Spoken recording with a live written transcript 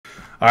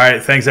All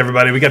right, thanks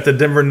everybody. We got the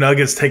Denver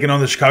Nuggets taking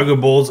on the Chicago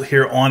Bulls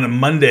here on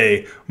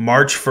Monday,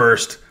 March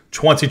 1st,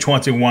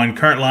 2021.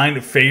 Current line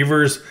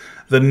favors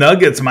the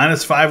Nuggets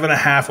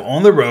 -5.5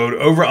 on the road.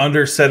 Over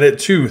under set at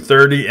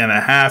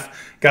 230.5.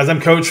 Guys, I'm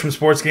Coach from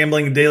Sports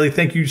Gambling Daily.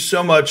 Thank you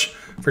so much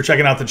for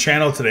checking out the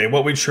channel today.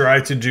 What we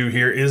try to do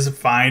here is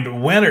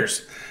find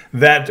winners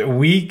that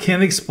we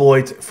can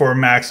exploit for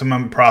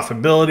maximum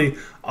profitability.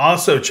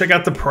 Also, check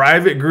out the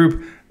private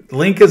group.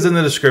 Link is in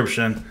the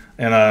description.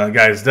 And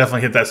guys,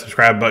 definitely hit that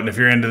subscribe button if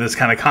you're into this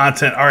kind of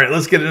content. All right,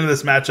 let's get into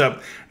this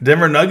matchup.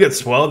 Denver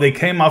Nuggets, well, they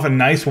came off a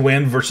nice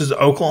win versus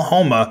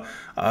Oklahoma,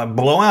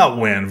 blowout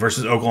win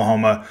versus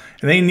Oklahoma.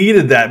 And they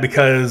needed that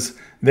because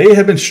they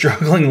have been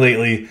struggling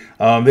lately.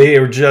 They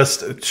are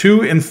just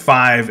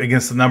 2-5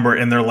 against the number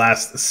in their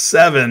last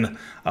 7.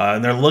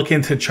 And they're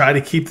looking to try to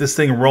keep this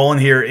thing rolling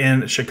here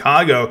in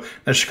Chicago.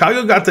 Now,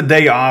 Chicago got the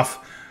day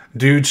off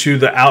due to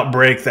the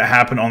outbreak that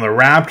happened on the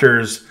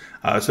Raptors.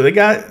 So they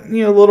got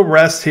a little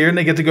rest here, and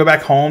they get to go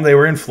back home. They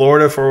were in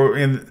Florida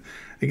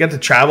they got to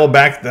travel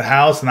back to the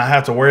house and not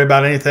have to worry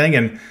about anything.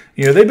 And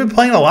they've been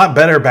playing a lot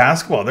better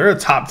basketball. They're a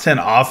top 10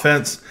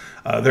 offense.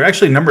 They're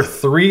actually number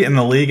 3 in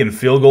the league in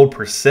field goal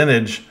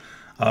percentage.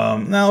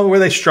 Now where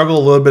they struggle a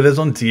little bit is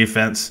on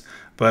defense,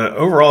 but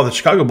overall the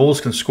Chicago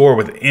Bulls can score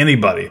with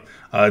anybody.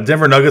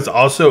 Denver Nuggets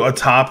also a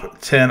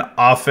top 10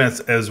 offense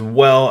as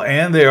well,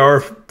 and they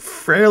are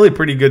fairly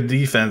pretty good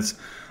defense.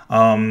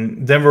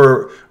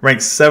 Denver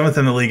ranks 7th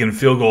in the league in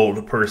field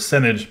goal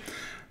percentage.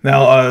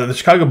 Now, the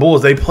Chicago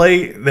Bulls,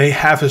 they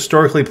have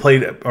historically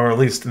played, or at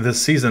least this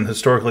season,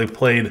 historically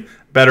played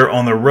better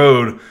on the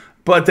road,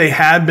 but they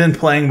had been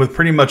playing with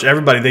pretty much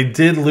everybody. They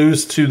did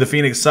lose to the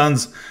Phoenix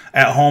Suns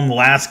at home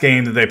last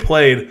game that they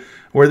played,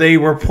 where they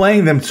were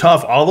playing them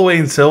tough all the way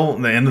until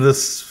the end of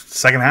this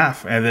second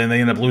half, and then they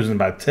ended up losing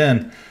by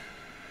 10.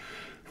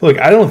 Look,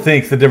 I don't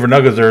think the Denver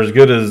Nuggets are as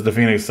good as the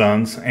Phoenix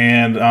Suns.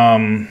 And,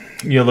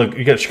 look,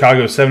 you got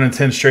Chicago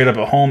 7-10 straight up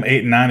at home,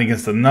 8-9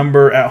 against the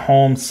number at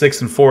home,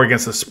 6-4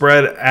 against the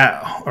spread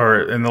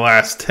in the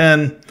last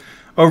 10.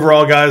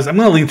 Overall, guys, I'm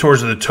going to lean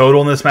towards the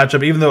total in this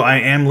matchup, even though I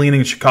am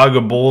leaning Chicago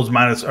Bulls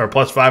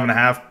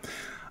 +5.5.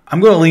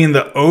 I'm going to lean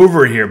the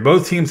over here.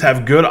 Both teams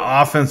have good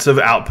offensive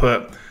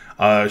output.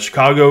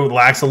 Chicago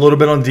lacks a little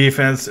bit on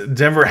defense.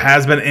 Denver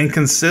has been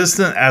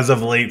inconsistent as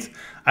of late.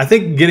 I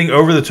think getting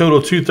over the total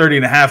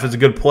 230.5 is a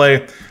good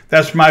play.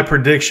 That's my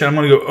prediction. I'm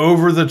going to go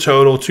over the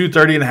total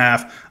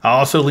 230.5. I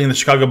also lean the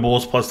Chicago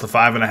Bulls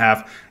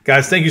 +5.5.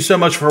 Guys, thank you so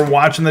much for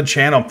watching the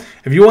channel.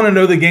 If you want to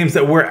know the games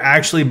that we're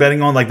actually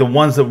betting on, like the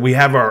ones that we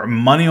have our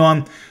money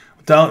on,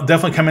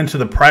 definitely come into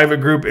the private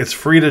group. It's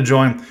free to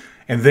join.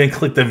 And then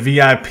click the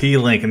VIP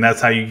link, and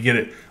that's how you get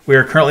it. We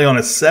are currently on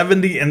a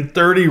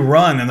 70-30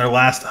 run in their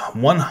last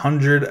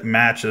 100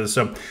 matches.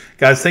 So,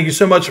 guys, thank you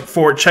so much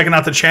for checking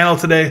out the channel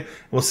today.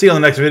 We'll see you on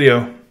the next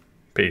video.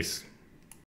 Peace.